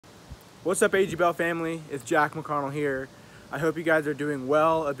What's up, AG Bell family? It's Jack McConnell here. I hope you guys are doing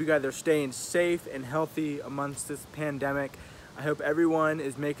well. I hope you guys are staying safe and healthy amongst this pandemic. I hope everyone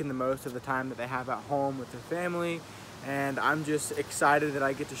is making the most of the time that they have at home with their family. And I'm just excited that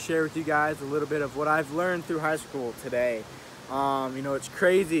I get to share with you guys a little bit of what I've learned through high school today. It's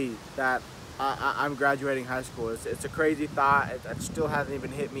crazy that I'm graduating high school. It's a crazy thought. It still hasn't even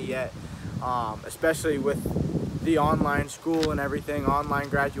hit me yet, especially with the online school and everything, online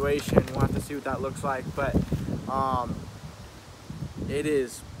graduation. We'll have to see what that looks like, but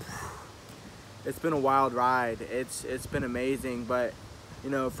it's been a wild ride. It's been amazing, but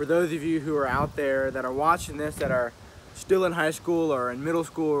for those of you who are out there that are watching this, that are still in high school or in middle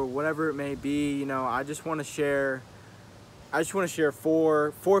school or whatever it may be, I just want to share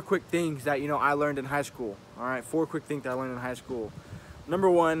four quick things that I learned in high school. All right, 4 quick things that I learned in high school. Number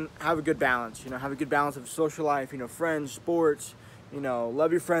one, have a good balance. Have a good balance of social life, friends, sports,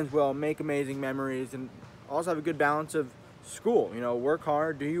 love your friends well, make amazing memories, and also have a good balance of school. Work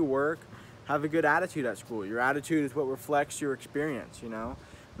hard, do your work, have a good attitude at school. Your attitude is what reflects your experience,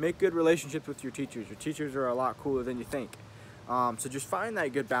 Make good relationships with your teachers. Your teachers are a lot cooler than you think. So just find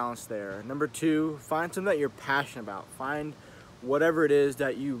that good balance there. Number two, find something that you're passionate about. Find whatever it is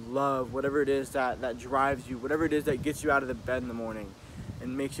that you love, whatever it is that drives you, whatever it is that gets you out of the bed in the morning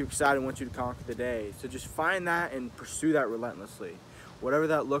and makes you excited and wants you to conquer the day. So just find that and pursue that relentlessly. Whatever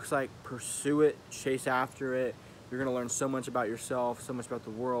that looks like, pursue it, chase after it. You're gonna learn so much about yourself, so much about the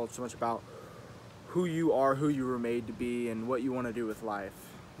world, so much about who you are, who you were made to be, and what you wanna do with life.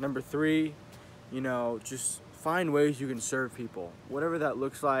 Number three, just find ways you can serve people. Whatever that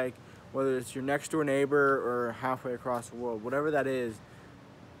looks like, whether it's your next door neighbor or halfway across the world, whatever that is,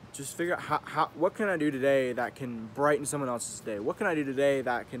 just figure out what can I do today that can brighten someone else's day? What can I do today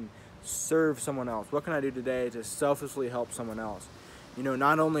that can serve someone else? What can I do today to selflessly help someone else?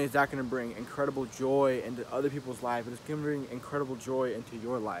 Not only is that going to bring incredible joy into other people's lives, but it's going to bring incredible joy into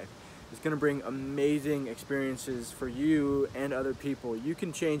your life. It's going to bring amazing experiences for you and other people. You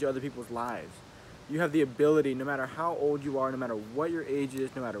can change other people's lives. You have the ability, no matter how old you are, no matter what your age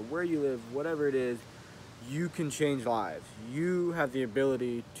is, no matter where you live, whatever it is, you can change lives. You have the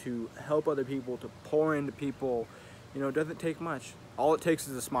ability to help other people, to pour into people. It doesn't take much. All it takes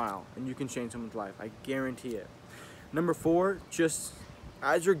is a smile, and you can change someone's life. I guarantee it. Number four, just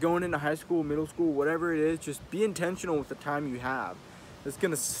as you're going into high school, middle school, whatever it is, just be intentional with the time you have. It's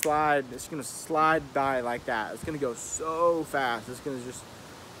gonna slide by like that. It's gonna go so fast. It's gonna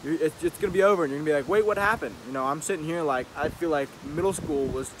be over, and you're gonna be like, wait, what happened? I'm sitting here like, I feel like middle school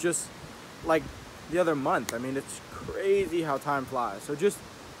was just like the other month. I mean, it's crazy how time flies. So just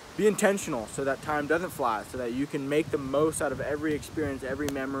be intentional so that time doesn't fly, so that you can make the most out of every experience, every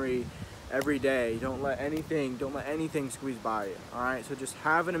memory, every day. Don't let anything squeeze by you. All right, so just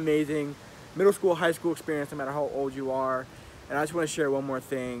have an amazing middle school, high school experience, no matter how old you are. And I just want to share one more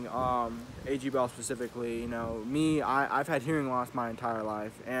thing, AG Bell specifically. I've had hearing loss my entire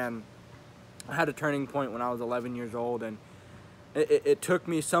life, and I had a turning point when I was 11 years old, and it took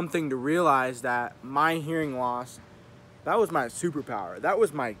me something to realize that my hearing loss, that was my superpower. That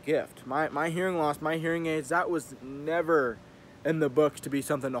was my gift. My hearing loss, my hearing aids, that was never in the books to be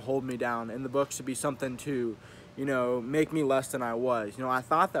something to hold me down, in the books to be something to, make me less than I was. I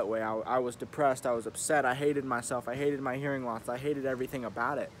thought that way. I was depressed. I was upset. I hated myself. I hated my hearing loss. I hated everything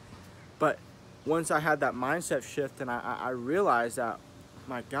about it. But once I had that mindset shift, and I realized that,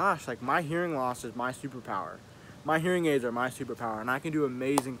 my gosh, like, my hearing loss is my superpower. My hearing aids are my superpower, and I can do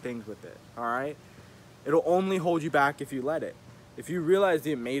amazing things with it, all right? It'll only hold you back if you let it. If you realize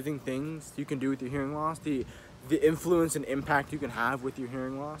the amazing things you can do with your hearing loss, the influence and impact you can have with your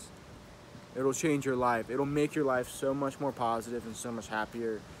hearing loss, it'll change your life. It'll make your life so much more positive and so much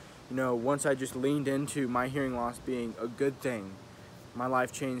happier. Once I just leaned into my hearing loss being a good thing, my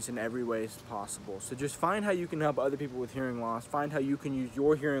life changed in every way possible. So just find how you can help other people with hearing loss. Find how you can use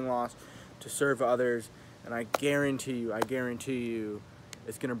your hearing loss to serve others. And I guarantee you,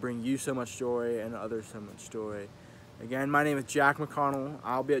 it's going to bring you so much joy and others so much joy. Again, my name is Jack McConnell.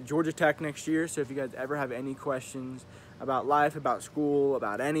 I'll be at Georgia Tech next year, so if you guys ever have any questions about life, about school,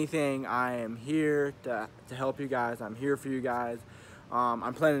 about anything, I am here to help you guys. I'm here for you guys.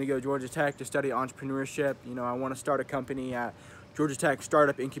 I'm planning to go to Georgia Tech to study entrepreneurship. I want to start a company at Georgia Tech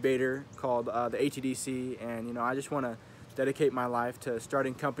Startup Incubator called the ATDC, and I just want to dedicate my life to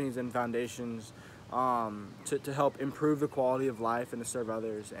starting companies and foundations to help improve the quality of life and to serve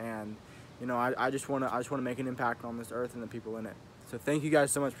others. And I just want to make an impact on this earth and the people in it. So thank you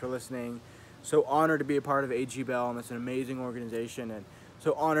guys so much for listening. So honored to be a part of AG Bell, and it's an amazing organization, and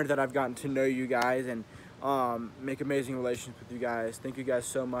so honored that I've gotten to know you guys. And make amazing relationships with you guys. Thank you guys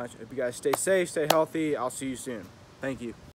so much. If you guys stay safe, stay healthy, I'll see you soon. Thank you.